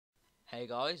Hey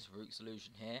guys, Root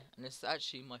Solution here, and this is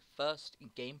actually my first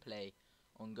gameplay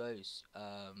on Ghost.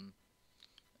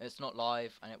 It's not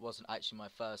live, and it wasn't actually my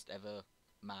first ever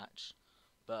match,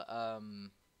 but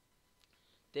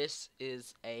this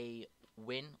is a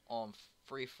win on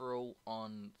free-for-all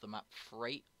on the map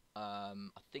Frieght. I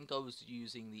think I was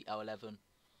using the L11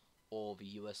 or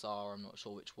the USR, I'm not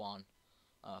sure which one.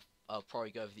 I'll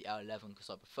probably go for the L11 because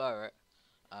I prefer it,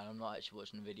 and I'm not actually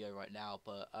watching the video right now,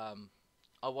 but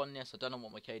I won this. I don't know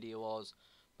what my KD was,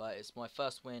 but it's my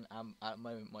first win and at the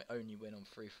moment my only win on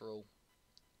free-for-all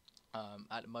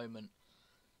at the moment.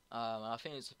 I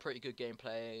think it's a pretty good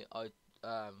gameplay.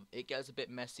 It gets a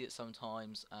bit messy at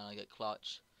sometimes and I get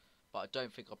clutch, but I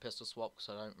don't think I pistol swap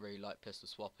because I don't really like pistol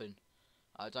swapping.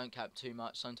 I don't camp too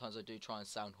much. Sometimes I do try and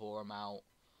sound whore 'em out,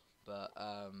 but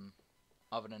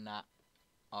other than that,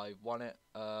 I won it.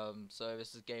 So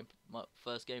this is my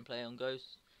first gameplay on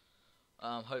Ghost.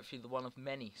 Hopefully the one of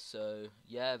many. So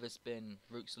yeah, this has been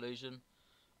Root Solution.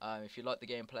 If you like the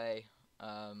gameplay,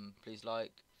 please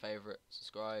like, favorite,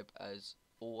 subscribe as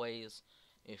always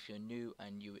if you're new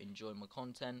and you enjoy my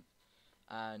content,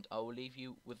 and I will leave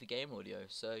you with the game audio.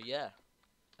 So yeah,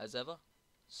 as ever,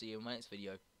 see you in my next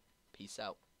video. Peace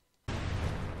out.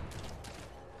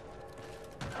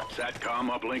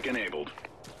 SATCOM uplink enabled.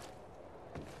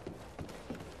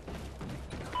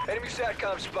 Enemy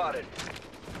SATCOM spotted.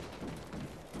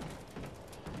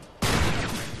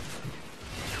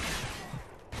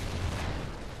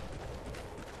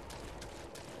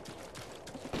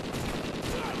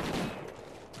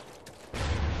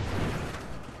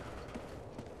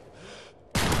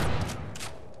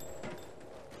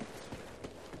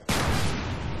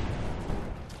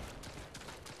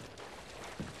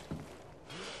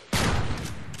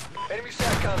 Enemy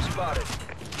SATCOM spotted.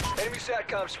 Enemy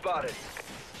SATCOM spotted.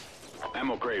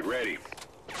 Ammo crate ready.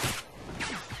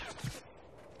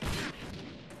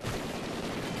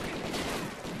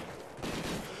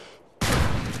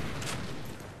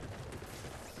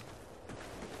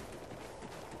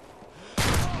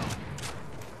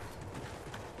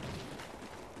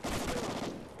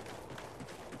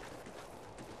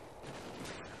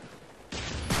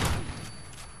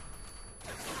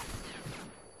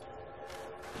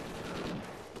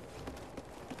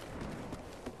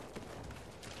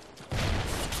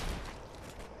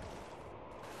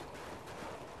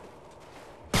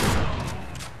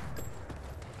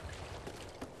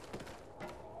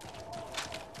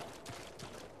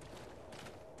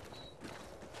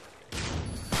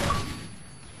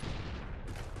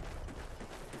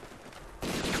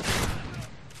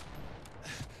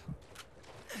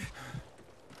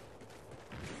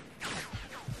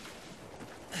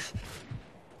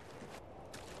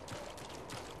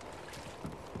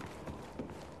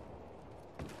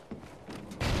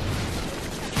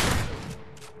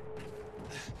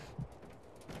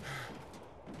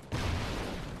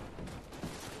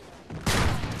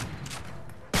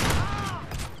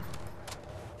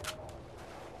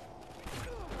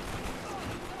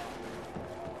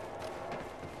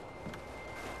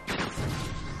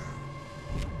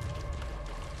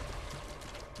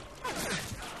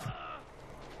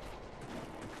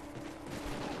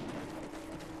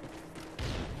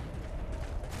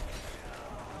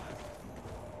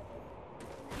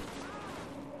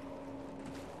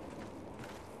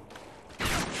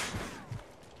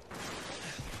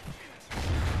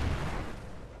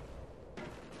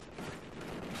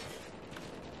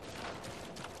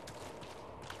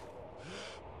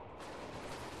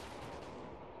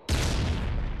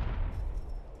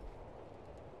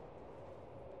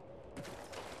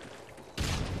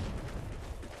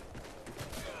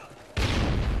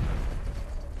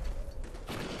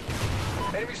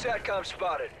 Enemy SATCOM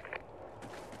spotted.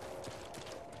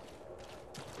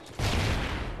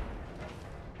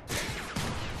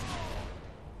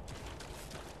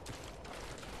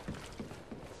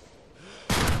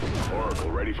 Oracle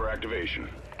ready for activation.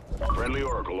 Friendly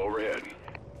Oracle overhead.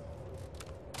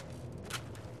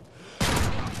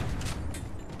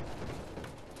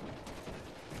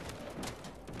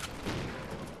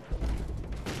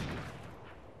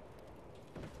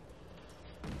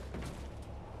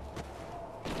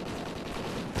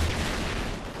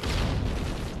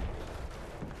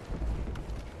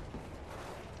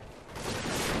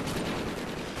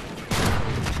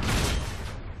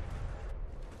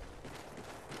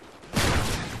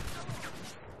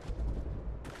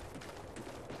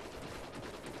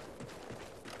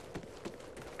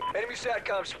 Enemy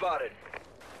SATCOM spotted.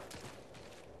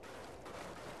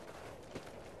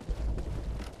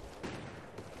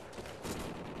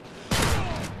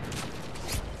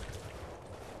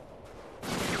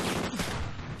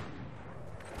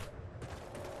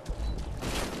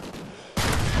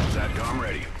 SATCOM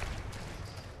ready.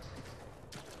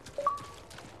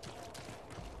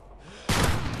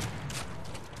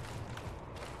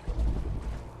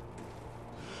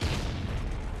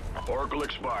 Oracle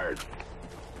expired.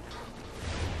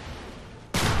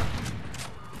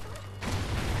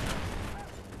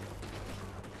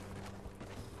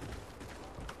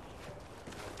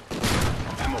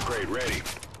 Ammo crate ready.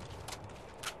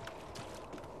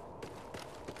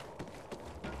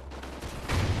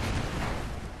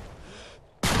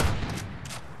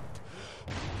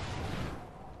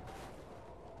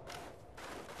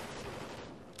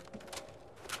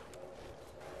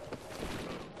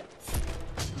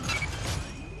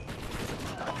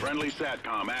 Friendly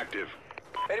SATCOM active.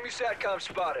 Enemy SATCOM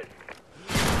spotted.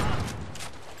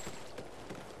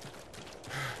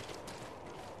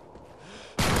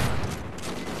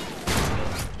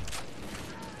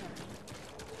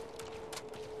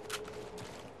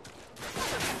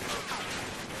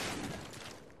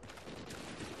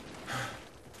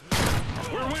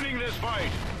 We're winning this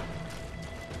fight!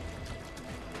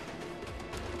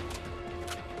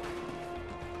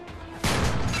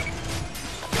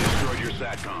 Destroyed your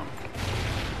SATCOM.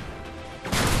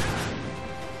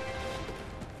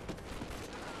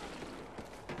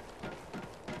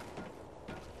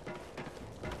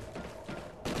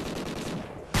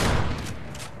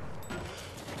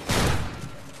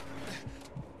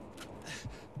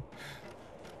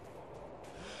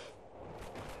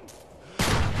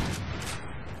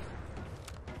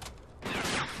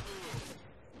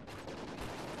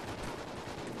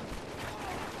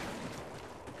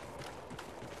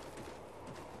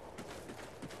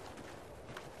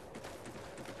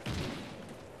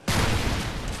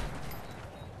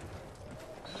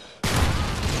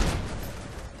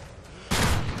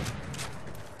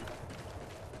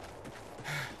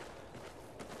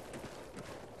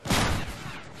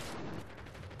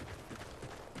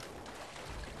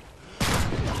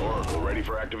 Oracle ready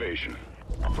for activation.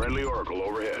 Friendly Oracle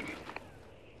overhead.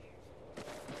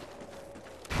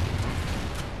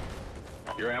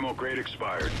 Your ammo crate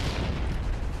expired.